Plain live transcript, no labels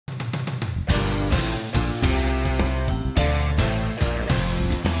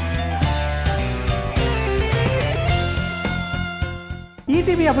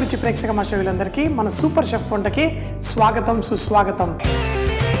ETV అభిరుచి ప్రేక్షక మాస్టర్లందరికీ మన సూపర్ షెఫ్ వంటకి స్వాగతం సుస్వాగతం.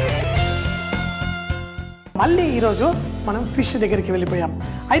 మళ్ళీ ఈరోజు మనం ఫిష్ దగ్గరికి వెళ్ళిపోయాం.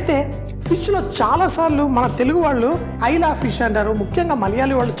 అయితే ఫిష్లో చాలాసార్లు మన తెలుగు వాళ్ళు ఐలా ఫిష్ అంటారు, ముఖ్యంగా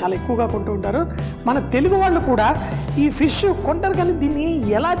మలయాళీ వాళ్ళు చాలా ఎక్కువగా కొంటూ ఉంటారు. మన తెలుగు వాళ్ళు కూడా ఈ ఫిష్ కొంటారు, కానీ దీన్ని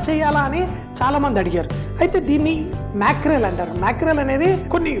ఎలా చేయాలా అని చాలామంది అడిగారు. అయితే దీన్ని మ్యాక్రెల్ అంటారు. మ్యాక్రెల్ అనేది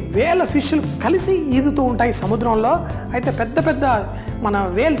కొన్ని వేల ఫిష్లు కలిసి ఈదుతూ ఉంటాయి సముద్రంలో. అయితే పెద్ద పెద్ద మన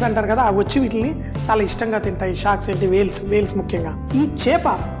వేల్స్ అంటారు కదా, అవి వచ్చి వీటిని చాలా ఇష్టంగా తింటాయి. షార్క్స్ ఏంటి, వేల్స్ ముఖ్యంగా. ఈ చేప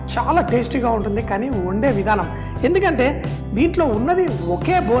చాలా టేస్టీగా ఉంటుంది, కానీ వండే విధానం, ఎందుకంటే దీంట్లో ఉన్నది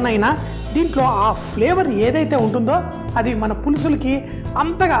ఒకే బోన్ అయినా దీంట్లో ఆ ఫ్లేవర్ ఏదైతే ఉంటుందో అది మన పులుసులకి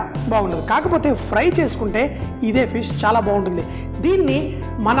అంతగా బాగుంటుంది. కాకపోతే ఫ్రై చేసుకుంటే ఇదే ఫిష్ చాలా బాగుంటుంది. దీన్ని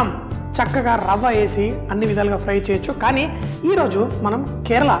మనం చక్కగా రవ్వ వేసి అన్ని విధాలుగా ఫ్రై చేయొచ్చు. కానీ ఈరోజు మనం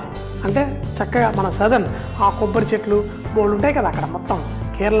కేరళ అంటే చక్కగా మన సదర్న్ ఆ కొబ్బరి చెట్లు బోళ్ళు ఉంటాయి కదా, అక్కడ మొత్తం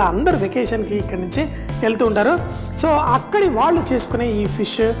కేరళ అందరూ వెకేషన్కి ఇక్కడి నుంచి వెళ్తూ ఉంటారు. సో అక్కడి వాళ్ళు చేసుకునే ఈ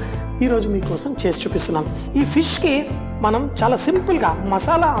ఫిష్ ఈరోజు మీకోసం చేసి చూపిస్తున్నాను. ఈ ఫిష్కి మనం చాలా సింపుల్గా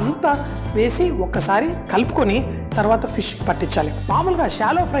మసాలా అంతా వేసి ఒక్కసారి కలుపుకొని తర్వాత ఫిష్కి పట్టించాలి. మామూలుగా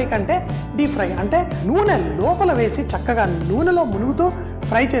షాలో ఫ్రై కంటే డీప్ ఫ్రై అంటే నూనె లోపల వేసి చక్కగా నూనెలో మునుగుతూ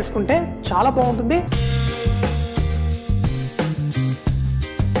ఫ్రై చేసుకుంటే చాలా బాగుంటుంది.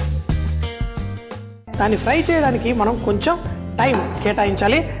 దాన్ని ఫ్రై చేయడానికి మనం కొంచెం టైం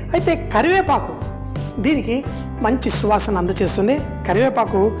కేటాయించాలి. అయితే కరివేపాకు దీనికి మంచి సువాసన అందచేస్తుంది.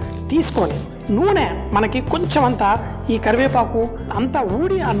 కరివేపాకు తీసుకొని నూనె మనకి కొంచెం అంతా ఈ కరివేపాకు అంతా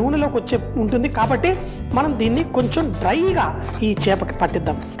ఊడి ఆ నూనెలోకి వచ్చే ఉంటుంది, కాబట్టి మనం దీన్ని కొంచెం డ్రైగా ఈ చేపకి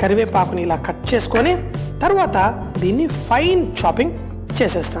పట్టిద్దాం. కరివేపాకుని ఇలా కట్ చేసుకొని తర్వాత దీన్ని ఫైన్ చాపింగ్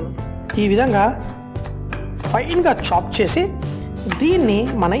చేసేస్తాను. ఈ విధంగా ఫైన్గా చాప్ చేసి దీన్ని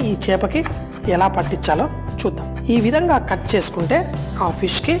మన ఈ చేపకి ఎలా పట్టించాలో చూద్దాం. ఈ విధంగా కట్ చేసుకుంటే ఆ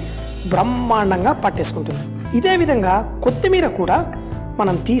ఫిష్కి బ్రహ్మాండంగా పట్టేసుకుంటుంది. ఇదే విధంగా కొత్తిమీర కూడా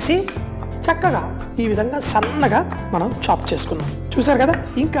మనం తీసి చక్కగా ఈ విధంగా సన్నగా మనం చాప్ చేసుకున్నాం. చూసారు కదా.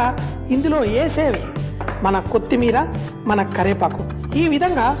 ఇంకా ఇందులో వేసేవి మన కొత్తిమీర, మన కరివేపాకు ఈ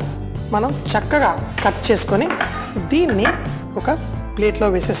విధంగా మనం చక్కగా కట్ చేసుకొని దీన్ని ఒక ప్లేట్లో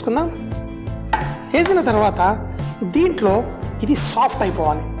వేసేసుకుందాం. వేసిన తర్వాత దీంట్లో ఇది సాఫ్ట్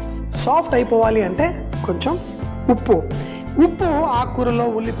అయిపోవాలి అంటే కొంచెం ఉప్పు ఆకుకూరలో,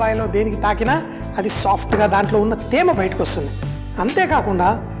 ఉల్లిపాయలో దేనికి తాకినా అది సాఫ్ట్గా దాంట్లో ఉన్న తేమ బయటకు వస్తుంది. అంతేకాకుండా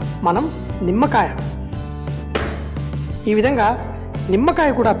మనం నిమ్మకాయ ఈ విధంగా నిమ్మకాయ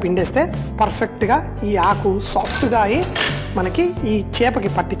కూడా పిండేస్తే పర్ఫెక్ట్గా ఈ ఆకు సాఫ్ట్గా అయి మనకి ఈ చేపకి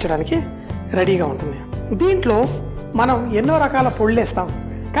పట్టించడానికి రెడీగా ఉంటుంది. దీంట్లో మనం ఎన్నో రకాల పొడులు వేస్తాం,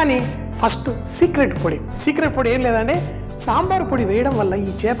 కానీ ఫస్ట్ సీక్రెట్ పొడి ఏం లేదండి, సాంబార్ పొడి వేయడం వల్ల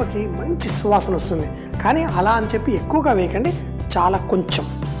ఈ చేపకి మంచి సువాసన వస్తుంది. కానీ అలా అని చెప్పి ఎక్కువగా వేయకండి, చాలా కొంచెం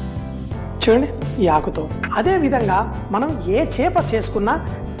చూడండి ఈ ఆకుతో. అదే విధంగా మనం ఏ చేప చేసుకున్నా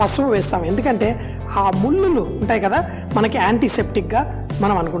పసుపు వేస్తాం, ఎందుకంటే ఆ ముళ్ళులు ఉంటాయి కదా, మనకి యాంటీసెప్టిక్గా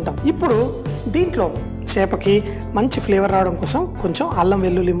మనం అనుకుంటాం. ఇప్పుడు దీంట్లో చేపకి మంచి ఫ్లేవర్ రావడం కోసం కొంచెం అల్లం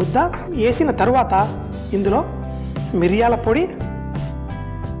వెల్లుల్లి ముద్ద వేసిన తర్వాత ఇందులో మిరియాల పొడి,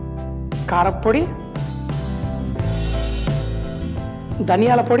 కారప్పొడి,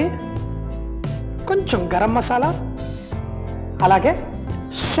 ధనియాల పొడి, కొంచెం గరం మసాలా, అలాగే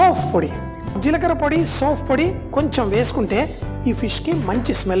సోఫ్ పొడి, జీలకర్ర పొడి, సోఫ్ పొడి కొంచెం వేసుకుంటే ఈ ఫిష్కి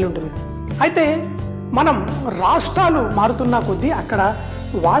మంచి స్మెల్ ఉంటుంది. అయితే మనం రాష్ట్రాలు మారుతున్న కొద్దీ అక్కడ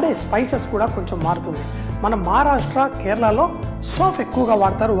వాడే స్పైసెస్ కూడా కొంచెం మారుతుంది. మన మహారాష్ట్ర, కేరళలో సోఫ్ ఎక్కువగా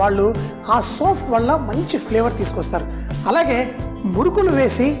వాడతారు. వాళ్ళు ఆ సోఫ్ వల్ల మంచి ఫ్లేవర్ తీసుకొస్తారు. అలాగే మురుకులు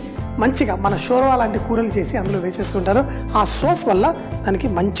వేసి మంచిగా మన షోర్వా లాంటి కూరలు చేసి అందులో వేసేస్తుంటారు. ఆ సోఫ్ వల్ల దానికి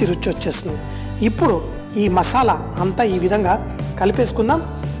మంచి రుచి వచ్చేస్తుంది. ఇప్పుడు ఈ మసాలా అంతా ఈ విధంగా కలిపేసుకుందాం.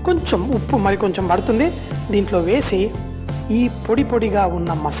 కొంచెం ఉప్పు మరి కొంచెం పడుతుంది దీంట్లో వేసి ఈ పొడిగా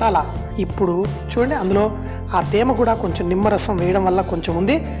ఉన్న మసాలా ఇప్పుడు చూడండి, అందులో ఆ తేమ కూడా కొంచెం నిమ్మరసం వేయడం వల్ల కొంచెం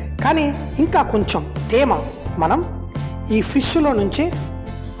ఉంది, కానీ ఇంకా కొంచెం తేమ మనం ఈ ఫిష్లో నుంచి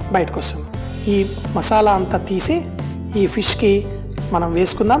బయటకు వస్తుంది. ఈ మసాలా అంతా తీసి ఈ ఫిష్కి మనం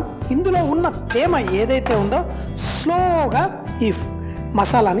వేసుకుందాం. ఇందులో ఉన్న తేమ ఏదైతే ఉందో స్లోగా ఈ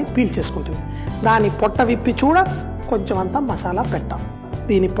మసాలాని పీల్చేసుకుంటుంది. దాని పొట్ట విప్పి చూడ కొంచెం అంతా మసాలా పెట్టాం.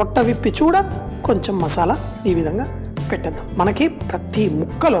 దీని పొట్ట విప్పి చూడ కొంచెం మసాలా ఈ విధంగా పెట్టేద్దాం. మనకి ప్రతి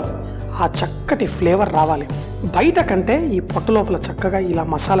ముక్కలో ఆ చక్కటి ఫ్లేవర్ రావాలి. బయట కంటే ఈ పొట్ట లోపల చక్కగా ఇలా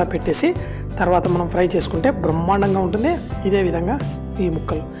మసాలా పెట్టేసి తర్వాత మనం ఫ్రై చేసుకుంటే బ్రహ్మాండంగా ఉంటుంది. ఇదే విధంగా ఈ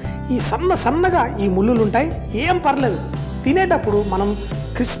ముక్కలు ఈ సన్నగా ఈ ముళ్ళులు ఉంటాయి, ఏం పర్లేదు. తినేటప్పుడు మనం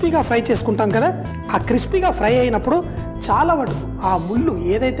క్రిస్పీగా ఫ్రై చేసుకుంటాం కదా, ఆ క్రిస్పీగా ఫ్రై అయినప్పుడు చాలా వరకు ఆ ముళ్ళు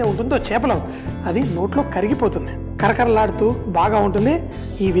ఏదైతే ఉంటుందో చేపలో అది నోట్లో కరిగిపోతుంది. కరకరలాడుతూ బాగా ఉంటుంది.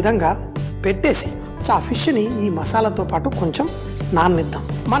 ఈ విధంగా పెట్టేసి ఆ ఫిష్ని ఈ మసాలాతో పాటు కొంచెం నాననిద్దాం.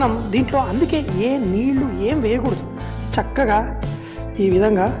 మనం దీంట్లో అందుకే ఏ నీళ్లు ఏం వేయకూడదు, చక్కగా ఈ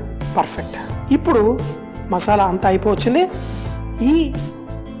విధంగా పర్ఫెక్ట్. ఇప్పుడు మసాలా అంతా అయిపోవచ్చింది. ఈ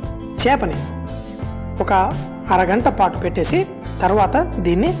చేపని ఒక అరగంట పాటు పెట్టేసి తర్వాత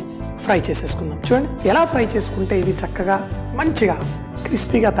దీన్ని ఫ్రై చేసేసుకుందాం. చూడండి ఎలా ఫ్రై చేసుకుంటే ఇది చక్కగా మంచిగా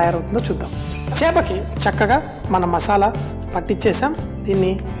క్రిస్పీగా తయారవుతుందో చూద్దాం. చేపకి చక్కగా మనం మసాలా పట్టించేసాం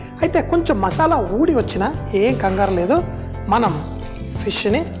దీన్ని. అయితే కొంచెం మసాలా ఊడి వచ్చినా ఏం కంగారు లేదు. మనం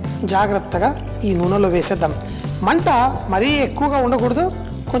ఫిష్ని జాగ్రత్తగా ఈ నూనెలో వేసేద్దాం. మంట మరీ ఎక్కువగా ఉండకూడదు,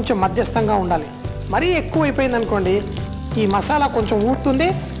 కొంచెం మధ్యస్థంగా ఉండాలి. మరీ ఎక్కువ అయిపోయింది అనుకోండి ఈ మసాలా కొంచెం ఊడుతుంది,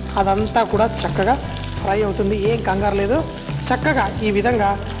 అదంతా కూడా చక్కగా ఫ్రై అవుతుంది. ఏం కంగారు లేదు. చక్కగా ఈ విధంగా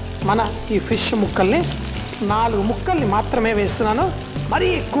మన ఈ ఫిష్ ముక్కల్ని 4 ముక్కల్ని మాత్రమే వేస్తున్నాను. మరీ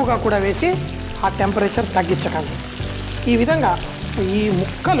ఎక్కువగా కూడా వేసి ఆ టెంపరేచర్ తగ్గించకండి. ఈ విధంగా ఈ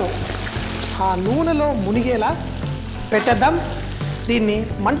ముక్కలు ఆ నూనెలో మునిగేలా పెట్టేద్దాం. దీన్ని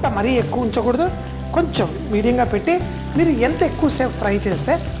మంట మరీ ఎక్కువ ఉంచకూడదు, కొంచెం మీడియంగా పెట్టి మీరు ఎంత ఎక్కువసేపు ఫ్రై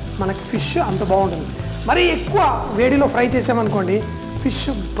చేస్తే మనకి ఫిష్ అంత బాగుంటుంది. మరీ ఎక్కువ వేడిలో ఫ్రై చేసామనుకోండి ఫిష్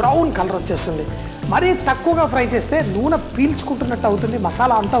బ్రౌన్ కలర్ వచ్చేస్తుంది. మరీ తక్కువగా ఫ్రై చేస్తే నూనె పీల్చుకుంటున్నట్టు అవుతుంది,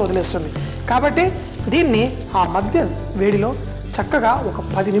 మసాలా అంతా వదిలేస్తుంది. కాబట్టి దీన్ని ఆ మధ్య వేడిలో చక్కగా ఒక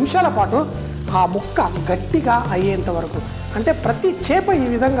 10 నిమిషాల పాటు ఆ ముక్క గట్టిగా అయ్యేంత వరకు, అంటే ప్రతి చేప ఈ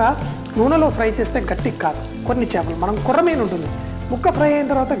విధంగా నూనెలో ఫ్రై చేస్తే గట్టిగా కాదు. కొన్ని చేపలు మనం కొర్రమీన ఉంటుంది, ముక్క ఫ్రై అయిన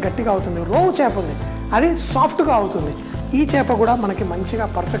తర్వాత గట్టిగా అవుతుంది. రోవు చేప ఉంది, అది సాఫ్ట్గా అవుతుంది. ఈ చేప కూడా మనకి మంచిగా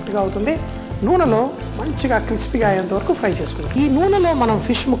పర్ఫెక్ట్గా అవుతుంది. నూనెలో మంచిగా క్రిస్పీగా అయ్యేంత వరకు ఫ్రై చేసుకుందాం. ఈ నూనెలో మనం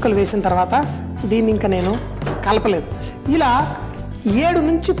ఫిష్ ముక్కలు వేసిన తర్వాత దీన్ని ఇంకా నేను కలపలేదు. ఇలా 7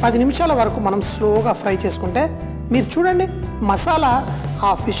 నుంచి 10 నిమిషాల వరకు మనం స్లోగా ఫ్రై చేసుకుంటే మీరు చూడండి మసాలా ఆ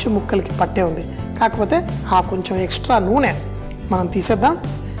ఫిష్ ముక్కలకి పట్టే ఉంది. కాకపోతే ఆ కొంచెం ఎక్స్ట్రా నూనె మనం తీసేద్దాం.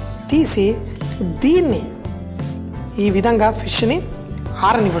 తీసి దీన్ని ఈ విధంగా ఫిష్ని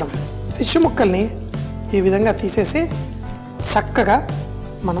ఆరనివ్వడం. ఫిష్ ముక్కల్ని ఈ విధంగా తీసేసి చక్కగా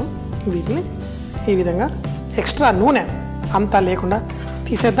మనం వీటిని ఈ విధంగా ఎక్స్ట్రా నూనె అంతా లేకుండా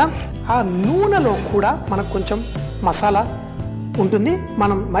తీసేద్దాం. ఆ నూనెలో కూడా మనకు కొంచెం మసాలా ఉంటుంది.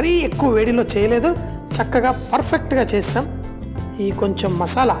 మనం మరీ ఎక్కువ వేడిలో చేయలేదు, చక్కగా పర్ఫెక్ట్గా చేసాం. ఈ కొంచెం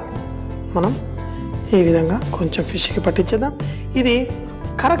మసాలా మనం ఈ విధంగా కొంచెం ఫిష్కి పట్టించేద్దాం. ఇది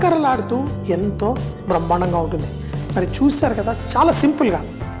కరకరలాడుతూ ఎంతో బ్రహ్మాండంగా ఉంటుంది. మరి చూస్తారు కదా చాలా సింపుల్గా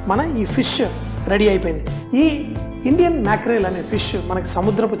మన ఈ ఫిష్ రెడీ అయిపోయింది. ఈ ఇండియన్ మ్యాక్రేల్ అనే ఫిష్ మనకి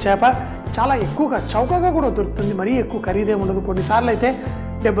సముద్రపు చేప చాలా ఎక్కువగా చౌకగా కూడా దొరుకుతుంది. మరీ ఎక్కువ ఖరీదే ఉండదు. కొన్నిసార్లు అయితే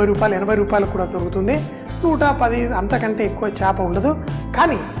 70 రూపాయలు 80 రూపాయలు కూడా దొరుకుతుంది. 110 అంతకంటే ఎక్కువ చేప ఉండదు.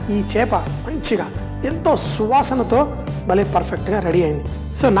 కానీ ఈ చేప మంచిగా ఎంతో సువాసనతో భలే పర్ఫెక్ట్గా రెడీ అయింది.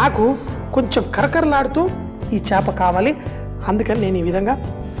 సో నాకు కొంచెం కరకరలాడుతూ ఈ చేప కావాలి, అందుకని నేను ఈ విధంగా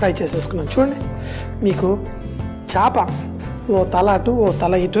ఫ్రై చేసేసుకున్నాను. చూడండి మీకు చేప ఓ తల అటు ఓ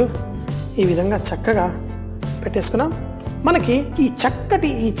తల ఇటు ఈ విధంగా చక్కగా పెట్టేసుకున్నాం. మనకి ఈ చక్కటి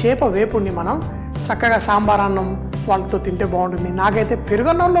ఈ చేప వేపుడిని మనం చక్కగా సాంబార్ అన్నం వాళ్ళతో తింటే బాగుంటుంది. నాకైతే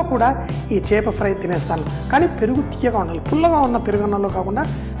పెరుగన్నంలో కూడా ఈ చేప ఫ్రై తినేస్తాను. కానీ పెరుగు తీయగా ఉండాలి. పుల్లగా ఉన్న పెరుగన్నంలో కాకుండా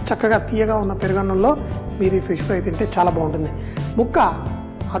చక్కగా తీయగా ఉన్న పెరుగన్నంలో మీరు ఈ ఫిష్ ఫ్రై తింటే చాలా బాగుంటుంది. ముక్క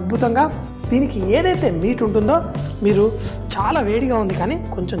అద్భుతంగా దీనికి ఏదైతే మీట్ ఉంటుందో మీరు చాలా వేడిగా ఉంది కానీ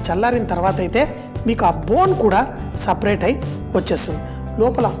కొంచెం చల్లారిన తర్వాత అయితే మీకు ఆ బోన్ కూడా సపరేట్ అయి వచ్చేస్తుంది.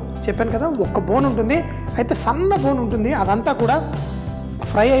 లోపల చెప్పాను కదా ఒక్క బోన్ ఉంటుంది, అయితే సన్న బోన్ ఉంటుంది. అదంతా కూడా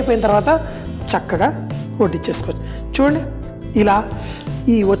ఫ్రై అయిపోయిన తర్వాత చక్కగా వడ్డించేసుకోవచ్చు. చూడండి ఇలా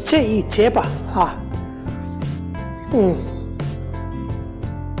ఈ వచ్చే ఈ చేప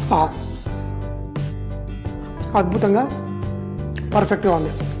అద్భుతంగా పర్ఫెక్ట్గా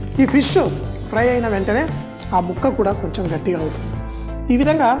ఉంది. ఈ ఫిష్ ఫ్రై అయిన వెంటనే ఆ ముక్క కూడా కొంచెం గట్టిగా అవుతుంది. ఈ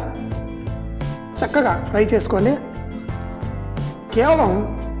విధంగా చక్కగా ఫ్రై చేసుకోండి. కేవలం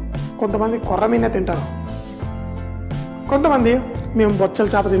కొంతమంది కొర్రమీనే తింటారు, కొంతమంది మేము బొచ్చల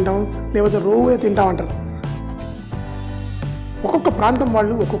చేప తింటాం లేకపోతే రోవే తింటాం అంటారు. ఒక్కొక్క ప్రాంతం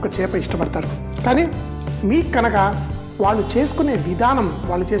వాళ్ళు ఒక్కొక్క చేప ఇష్టపడతారు. కానీ మీకు కనుక వాళ్ళు చేసుకునే విధానం,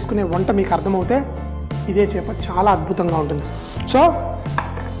 వాళ్ళు చేసుకునే వంట మీకు అర్థమవుతే ఇదే చేప చాలా అద్భుతంగా ఉంటుంది. సో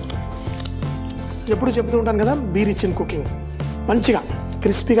ఎప్పుడు చెప్తూ ఉంటాను కదా, బీ రిచ్ ఇన్ కుకింగ్. మంచిగా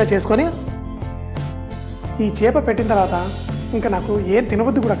క్రిస్పీగా చేసుకొని ఈ చేప పెట్టిన తర్వాత ఇంకా నాకు ఏం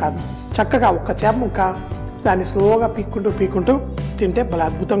తినవద్దు కూడా కాదు. చక్కగా ఒక్క చేప ముక్క దాన్ని స్లోగా పీక్కుంటూ తింటే భలే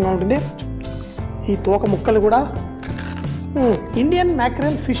అద్భుతంగా ఉంటుంది. ఈ తోక ముక్కలు కూడా ఇండియన్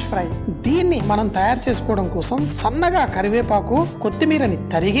మ్యాక్రెల్ ఫిష్ ఫ్రై. దీన్ని మనం తయారు చేసుకోవడం కోసం సన్నగా కరివేపాకు కొత్తిమీరని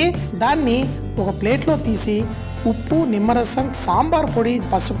తరిగి దాన్ని ఒక ప్లేట్లో తీసి ఉప్పు, నిమ్మరసం, సాంబార్ పొడి,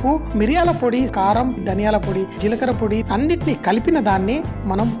 పసుపు, మిరియాల పొడి, కారం, ధనియాల పొడి, జీలకర్ర పొడి అన్నిటిని కలిపిన దాన్ని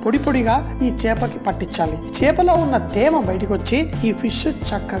మనం పొడి పొడిగా ఈ చేపకి పట్టించాలి. చేపలో ఉన్న తేమ బయటకు వచ్చి ఈ ఫిష్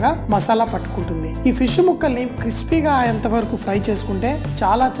చక్కగా మసాలా పట్టుకుంటుంది. ఈ ఫిష్ ముక్కల్ని క్రిస్పీగా అయ్యేంత వరకు ఫ్రై చేసుకుంటే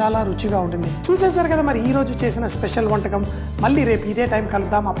చాలా చాలా రుచిగా ఉంటుంది. చూసేసారు కదా మరి ఈ రోజు చేసిన స్పెషల్ వంటకం. మళ్ళీ రేపు ఇదే టైం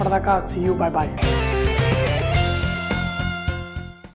కలుద్దాం. అప్పటిదాకా సీ యూ, బై బాయ్.